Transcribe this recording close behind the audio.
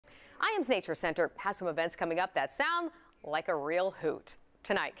Ijams Nature Center has some events coming up that sound like a real hoot.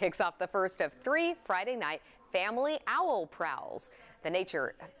 Tonight kicks off the first of 3 Friday night family owl prowls. The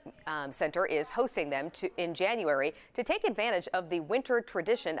Nature Center is hosting them in January to take advantage of the winter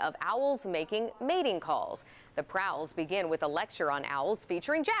tradition of owls making mating calls. The prowls begin with a lecture on owls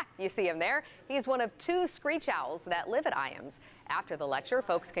featuring Jack. You see him there. He's one of 2 screech owls that live at Ijams. After the lecture,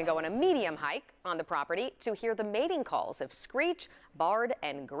 folks can go on a medium hike on the property to hear the mating calls of screech, barred,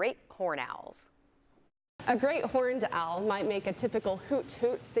 and great horn owls. A great horned owl might make a typical hoot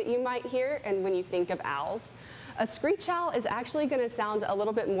hoot that you might hear and when you think of owls. A screech owl is actually going to sound a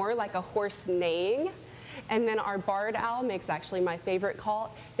little bit more like a horse neighing. And then our barred owl makes actually my favorite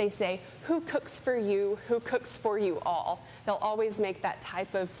call. They say, "Who cooks for you? Who cooks for you all?" They'll always make that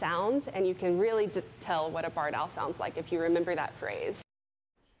type of sound, and you can really tell what a barred owl sounds like if you remember that phrase.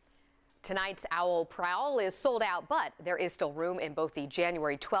 Tonight's Owl Prowl is sold out, but there is still room in both the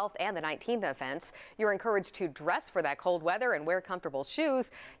January 12th and the 19th events. You're encouraged to dress for that cold weather and wear comfortable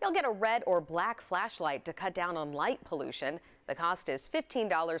shoes. You'll get a red or black flashlight to cut down on light pollution. The cost is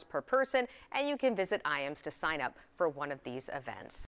 $15 per person, and you can visit Ijams to sign up for one of these events.